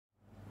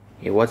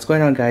Hey, what's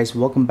going on guys?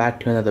 Welcome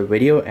back to another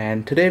video,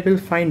 and today we'll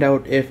find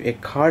out if a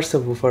car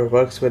subwoofer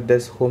works with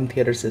this home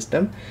theater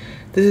system.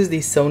 This is the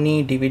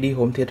Sony DVD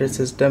home theater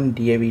system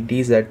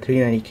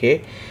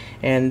DAV-DZ390K,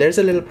 and there's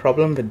a little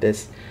problem with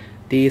this.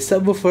 The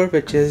subwoofer,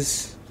 which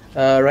is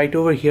right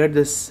over here,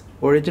 this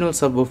original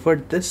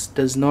subwoofer, this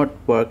does not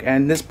work,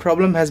 and this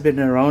problem has been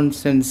around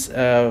since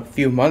a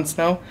few months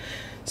now.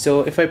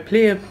 So if I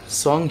play a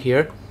song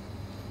here,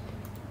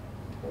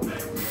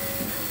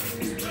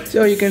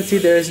 so you can see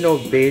there is no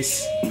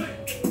bass.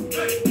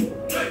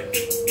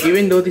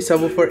 Even though the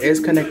subwoofer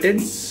is connected,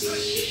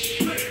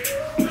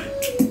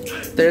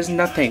 there's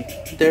nothing.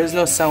 There is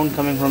no sound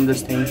coming from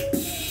this thing.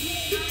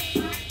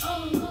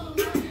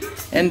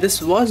 And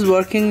this was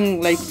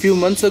working like few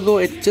months ago.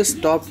 It just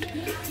stopped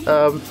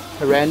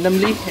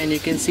randomly, and you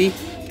can see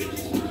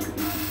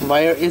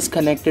wire is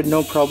connected,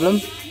 no problem.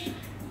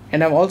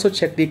 And I've also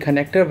checked the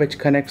connector which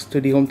connects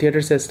to the home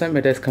theater system.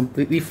 It is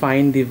completely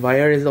fine. The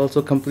wire is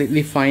also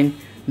completely fine.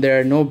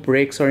 There are no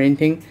breaks or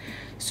anything.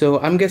 So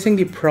I'm guessing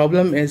the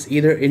problem is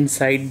either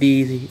inside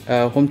the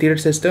home theater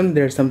system.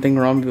 There's something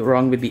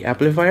wrong with the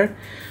amplifier,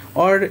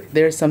 or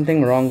there's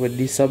something wrong with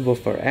the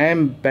subwoofer. I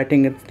am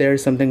betting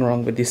there's something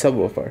wrong with the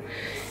subwoofer.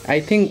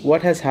 I think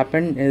what has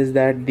happened is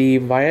that the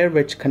wire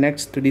which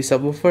connects to the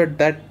subwoofer,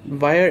 that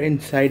wire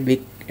inside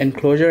the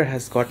enclosure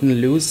has gotten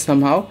loose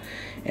somehow,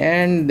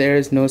 and there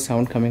is no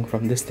sound coming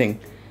from this thing.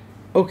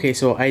 Okay,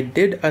 so I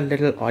did a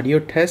little audio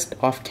test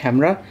off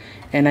camera,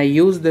 and I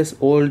used this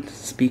old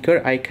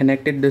speaker. I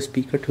connected the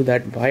speaker to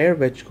that wire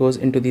which goes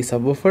into the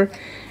subwoofer,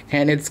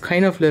 and it's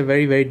kind of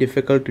very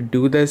difficult to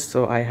do this,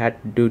 so I had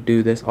to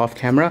do this off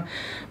camera.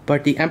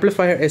 But the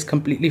amplifier is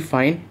completely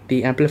fine.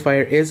 The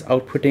amplifier is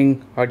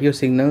outputting audio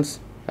signals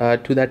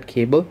to that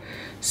cable,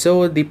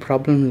 so the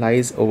problem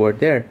lies over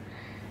there.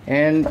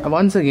 And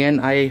once again,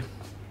 I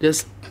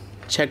just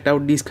checked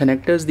out these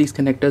connectors. These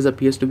connectors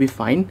appears to be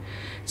fine.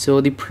 So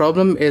the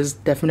problem is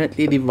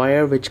definitely the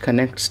wire which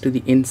connects to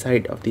the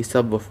inside of the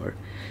subwoofer,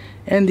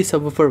 and the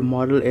subwoofer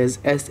model is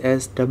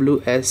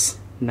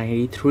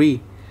SSWS93,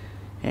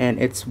 and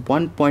it's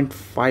 1.5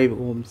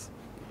 ohms.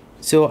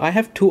 So I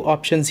have two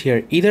options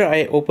here. Either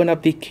I open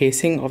up the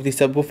casing of the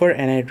subwoofer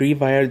and I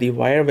rewire the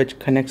wire which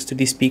connects to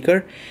the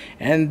speaker,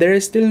 and there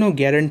is still no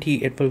guarantee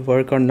it will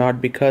work or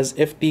not, because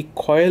if the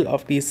coil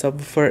of the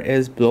subwoofer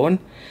is blown,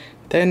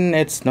 then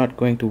it's not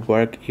going to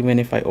work even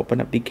if I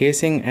open up the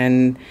casing,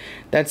 and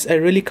that's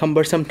a really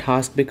cumbersome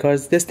task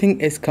because this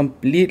thing is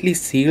completely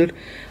sealed.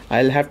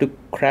 I'll have to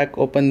crack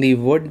open the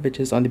wood which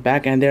is on the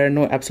back, and there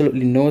are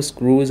absolutely no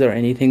screws or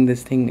anything.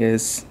 This thing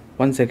is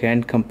once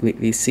again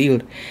completely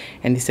sealed.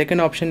 And the second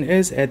option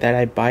is that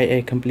I buy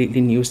a completely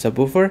new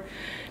subwoofer.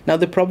 Now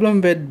the problem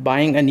with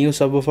buying a new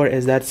subwoofer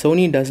is that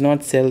Sony does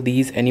not sell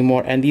these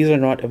anymore, and these are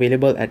not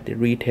available at the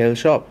retail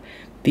shop.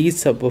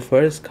 These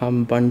subwoofers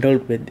come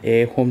bundled with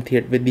a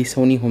with the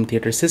Sony home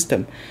theater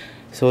system,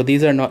 so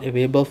these are not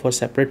available for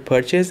separate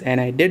purchase. And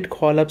I did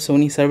call up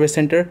Sony service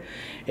center.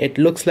 It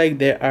looks like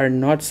they are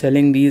not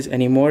selling these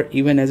anymore,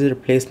 even as a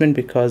replacement,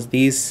 because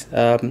this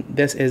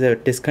is a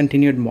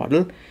discontinued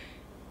model.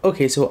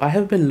 Okay, so I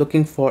have been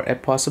looking for a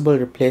possible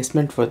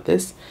replacement for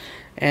this,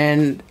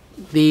 and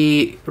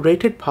the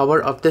rated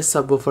power of this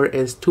subwoofer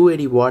is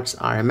 280 watts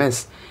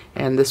RMS,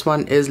 and this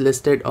one is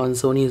listed on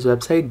Sony's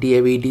website,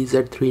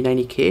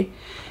 DAV-DZ390K,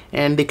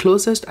 and the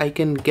closest I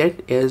can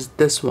get is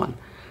this one.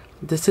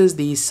 This is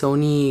the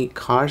Sony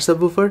car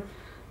subwoofer.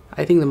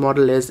 I think the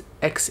model is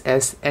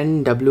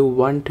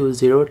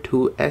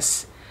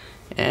XSNW1202S,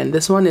 and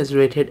this one is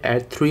rated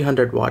at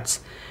 300 watts.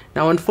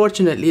 Now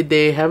unfortunately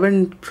they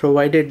haven't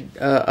provided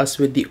us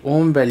with the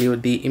ohm value,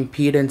 the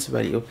impedance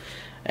value.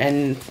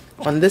 And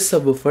on this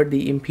subwoofer,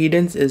 the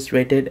impedance is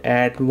rated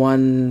at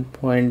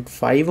 1.5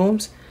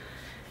 ohms,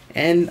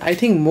 and I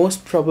think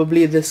most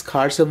probably this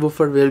car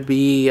subwoofer will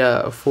be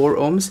 4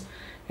 ohms,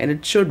 and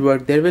it should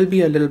work. There will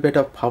be a little bit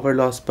of power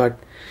loss, but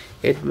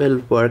it will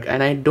work.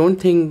 And I don't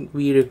think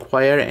we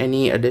require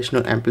any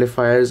additional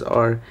amplifiers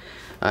or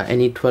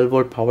any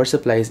 12-volt power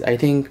supplies. I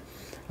think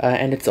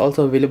and it's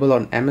also available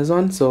on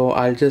Amazon, so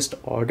I'll just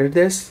order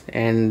this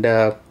and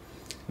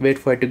wait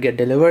for it to get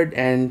delivered.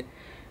 And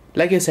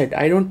like I said,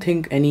 I don't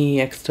think any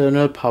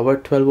external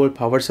 12-volt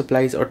power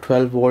supplies or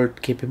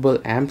 12-volt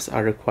capable amps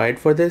are required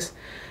for this.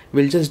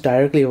 We'll just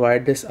directly wire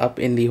this up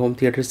in the home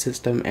theater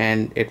system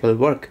and it will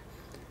work.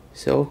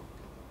 So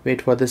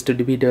wait for this to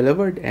be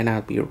delivered and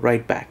I'll be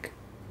right back.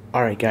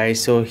 Alright guys,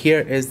 so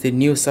here is the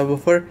new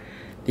subwoofer.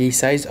 The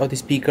size of the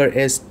speaker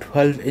is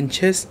 12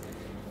 inches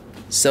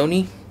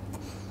Sony,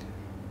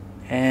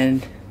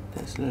 and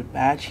this little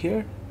badge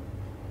here,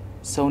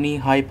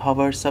 Sony high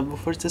power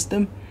subwoofer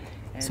system.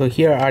 So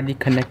here are the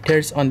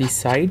connectors on the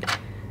side,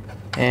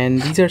 and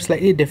these are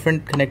slightly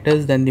different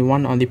connectors than the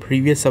one on the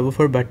previous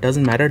subwoofer, but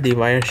doesn't matter, the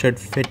wire should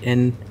fit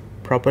in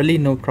properly,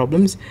 no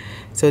problems.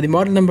 So the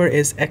model number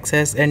is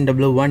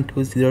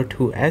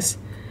XSNW1202S,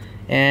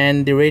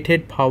 and the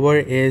rated power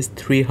is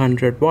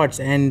 300 watts,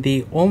 and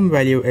the ohm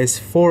value is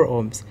 4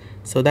 ohms.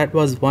 So that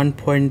was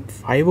 1.5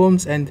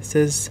 ohms, and this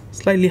is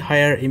slightly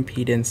higher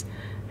impedance.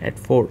 at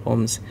 4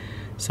 ohms.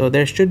 So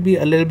there should be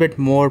a little bit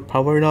more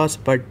power loss,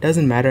 but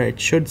doesn't matter, it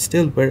should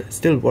still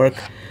work.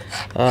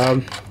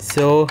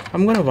 So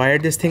I'm gonna wire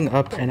this thing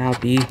up and I'll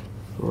be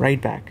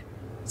right back.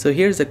 So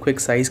here's a quick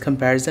size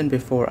comparison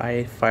before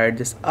I fire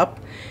this up,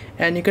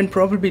 and you can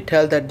probably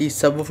tell that the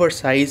subwoofer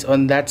size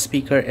on that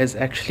speaker is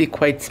actually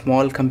quite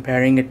small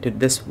comparing it to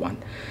this one.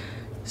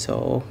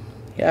 So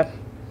yeah,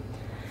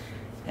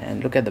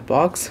 and look at the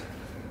box.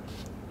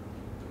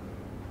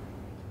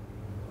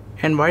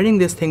 And wiring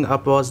this thing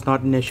up was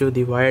not an issue.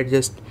 The wire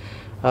just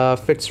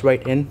fits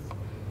right in,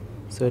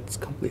 so it's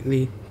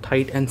completely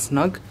tight and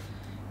snug.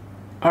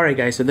 Alright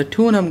guys, so the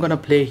tune I'm gonna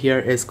play here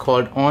is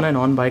called On and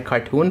On by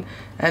Cartoon,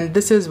 and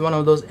this is one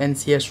of those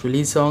NCS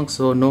release songs,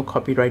 so no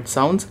copyright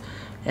sounds,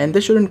 and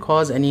this shouldn't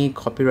cause any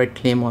copyright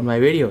claim on my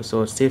video,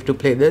 so it's safe to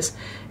play this.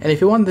 And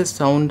if you want this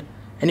sound,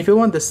 and if you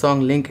want this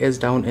song, link is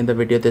down in the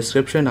video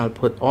description. I'll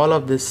put all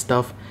of this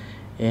stuff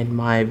in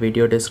my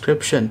video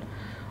description.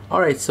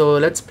 Alright, so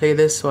let's play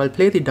this. So I'll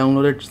play the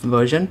downloaded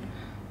version,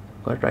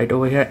 got right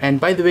over here. And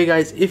by the way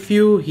guys, if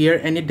you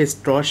hear any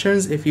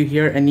distortions, if you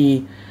hear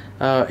any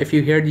if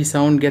you hear the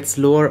sound gets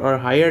lower or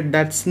higher,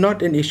 that's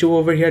not an issue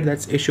over here,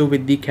 that's issue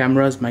with the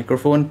camera's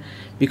microphone,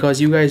 because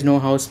you guys know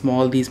how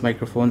small these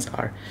microphones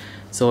are.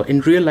 So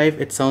in real life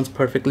it sounds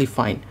perfectly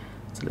fine.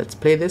 So let's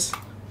play this.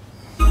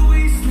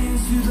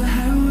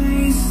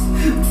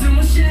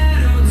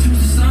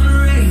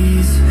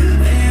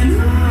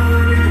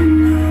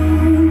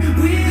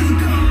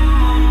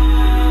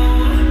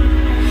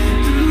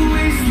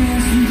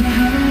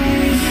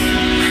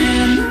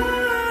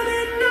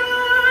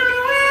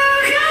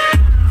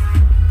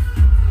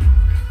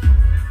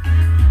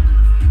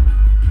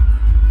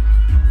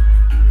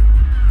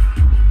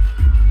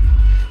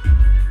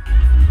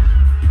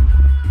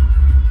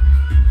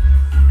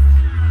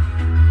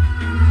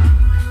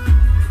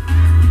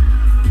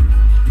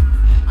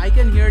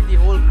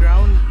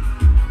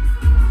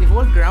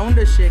 Ground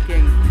is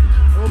shaking.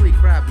 Holy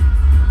crap.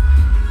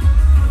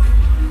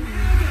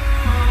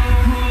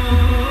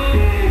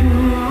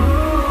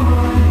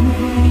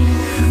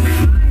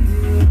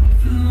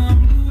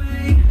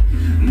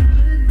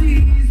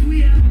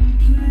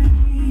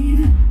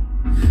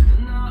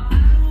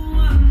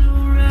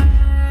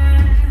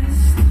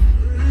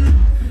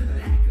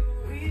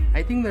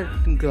 I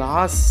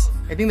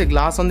think the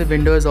glass on the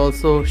window is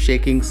also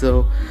shaking.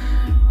 So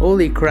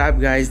holy crap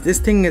guys, this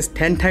thing is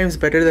 10 times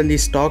better than the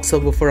stock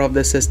subwoofer of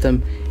the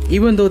system.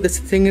 Even though this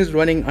thing is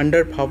running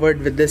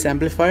underpowered with this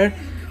amplifier,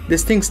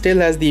 this thing still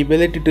has the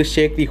ability to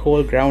shake the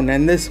whole ground,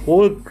 and this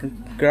whole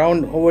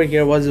ground over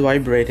here was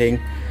vibrating.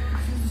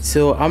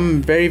 So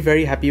I'm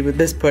very happy with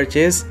this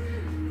purchase.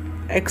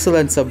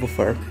 Excellent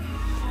subwoofer.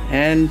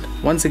 And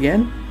once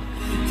again,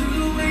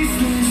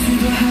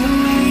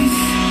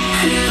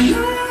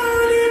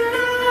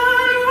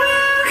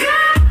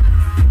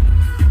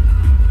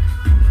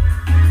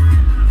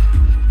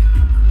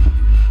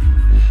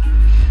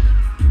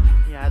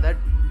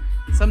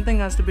 something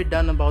has to be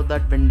done about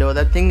that window.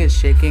 That thing is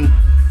shaking.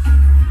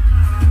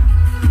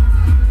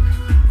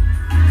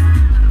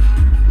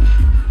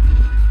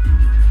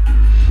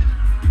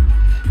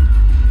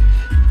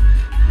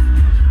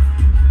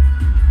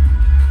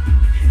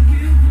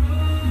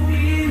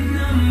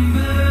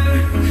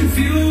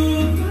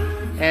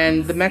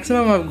 And the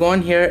maximum I've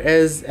gone here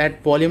is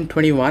at volume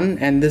 21,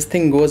 and this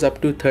thing goes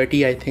up to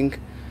 30, I think.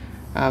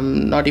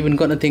 I'm not even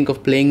gonna think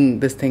of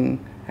playing this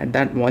thing at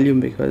that volume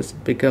because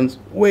it becomes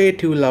way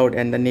too loud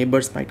and the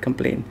neighbors might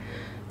complain.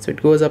 So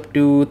it goes up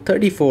to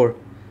 34.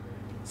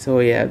 So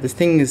yeah, this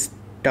thing is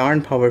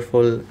darn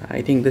powerful.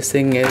 I think this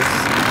thing is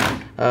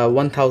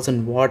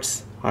 1000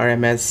 watts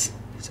RMS.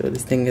 So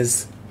this thing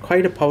is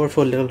quite a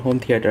powerful little home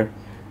theater,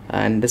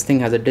 and this thing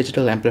has a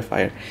digital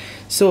amplifier.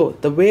 So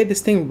the way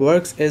this thing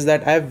works is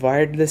that I've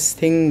wired this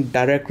thing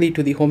directly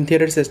to the home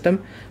theater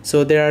system.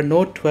 So there are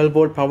no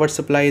 12-volt power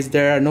supplies,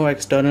 there are no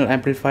external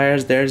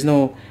amplifiers, there's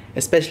no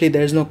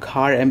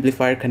car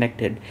amplifier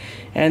connected.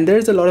 And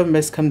there's a lot of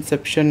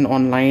misconception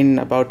online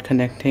about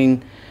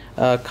connecting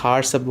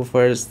car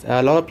subwoofers.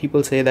 A lot of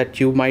people say that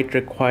you might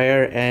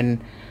require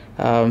an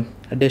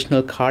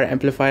additional car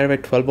amplifier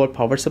with 12-volt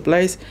power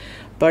supplies,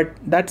 but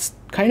that's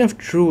kind of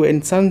true.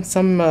 In some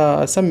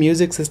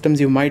music systems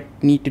you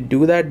might need to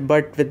do that,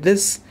 but with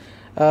this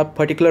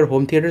particular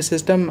home theater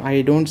system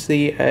I don't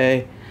see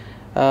a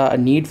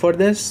need for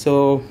this.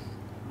 So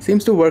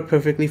seems to work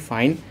perfectly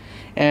fine.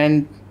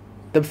 And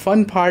the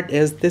fun part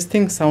is this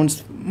thing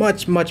sounds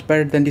much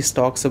better than the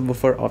stock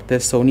subwoofer of the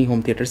Sony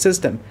home theater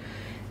system.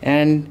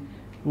 And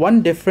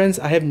one difference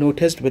I have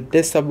noticed with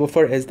this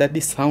subwoofer is that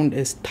the sound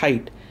is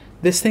tight.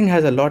 This thing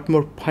has a lot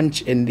more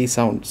punch in the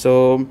sound.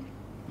 So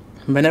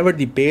whenever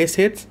the bass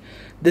hits,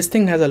 this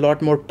thing has a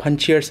lot more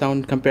punchier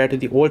sound compared to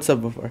the old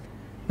subwoofer.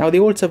 Now the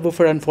old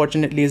subwoofer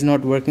unfortunately is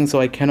not working, so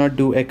I cannot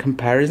do a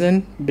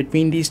comparison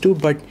between these two,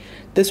 but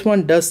this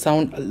one does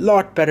sound a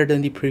lot better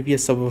than the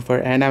previous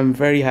subwoofer, and I'm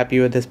very happy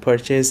with this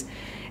purchase.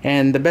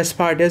 And the best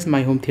part is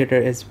my home theater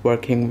is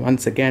working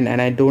once again,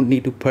 and I don't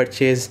need to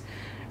purchase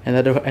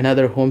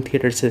another home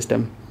theater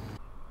system.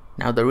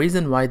 Now the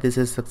reason why this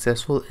is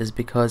successful is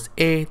because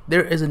A,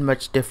 there isn't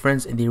much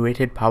difference in the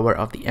rated power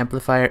of the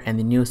amplifier and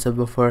the new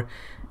subwoofer,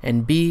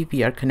 and B,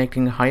 we are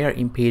connecting a higher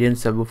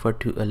impedance subwoofer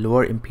to a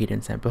lower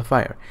impedance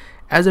amplifier.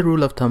 As a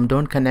rule of thumb,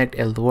 don't connect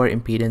a lower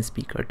impedance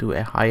speaker to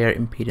a higher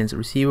impedance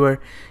receiver.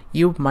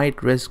 You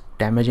might risk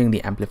damaging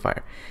the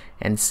amplifier.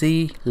 And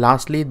C,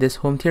 lastly, this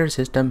home theater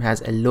system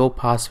has a low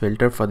pass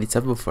filter for the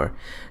subwoofer.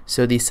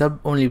 So the sub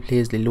only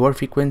plays the lower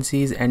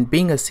frequencies, and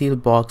being a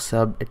sealed box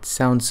sub, it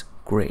sounds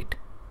great.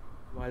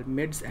 While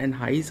mids and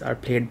highs are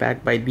played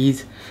back by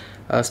these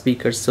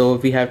speakers. So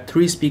we have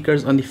 3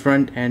 speakers on the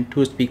front and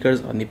 2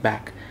 speakers on the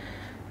back.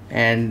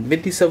 And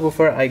with the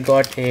subwoofer, I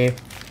got a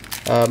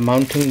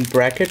mounting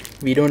bracket.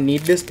 We don't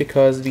need this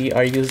because we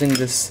are using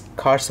this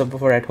car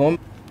subwoofer at home.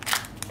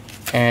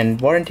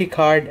 And warranty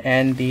card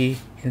and the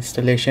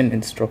installation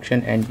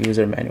instruction and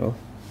user manual.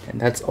 And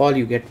that's all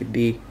you get with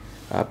the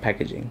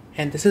packaging.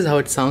 And this is how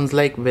it sounds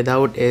like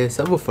without a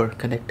subwoofer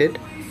connected.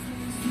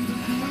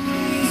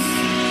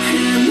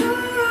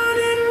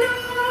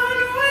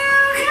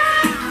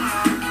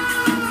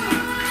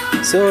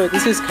 So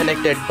this is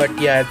connected, but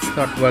yeah, it's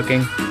not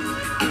working.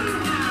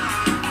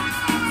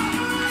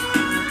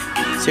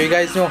 So you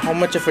guys know how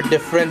much of a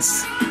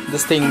difference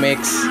this thing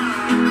makes.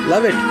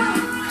 Love it.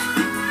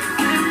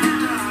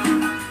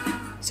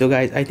 So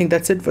guys, I think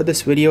that's it for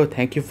this video.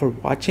 Thank you for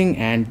watching,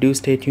 and do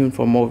stay tuned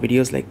for more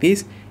videos like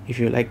these. If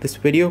you like this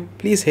video,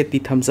 please hit the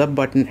thumbs up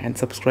button and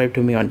subscribe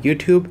to me on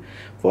YouTube.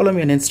 Follow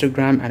me on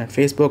Instagram and on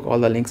Facebook. All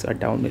the links are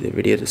down in the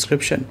video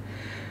description.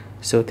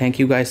 So thank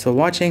you guys for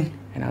watching,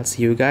 and I'll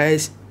see you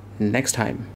guys next time.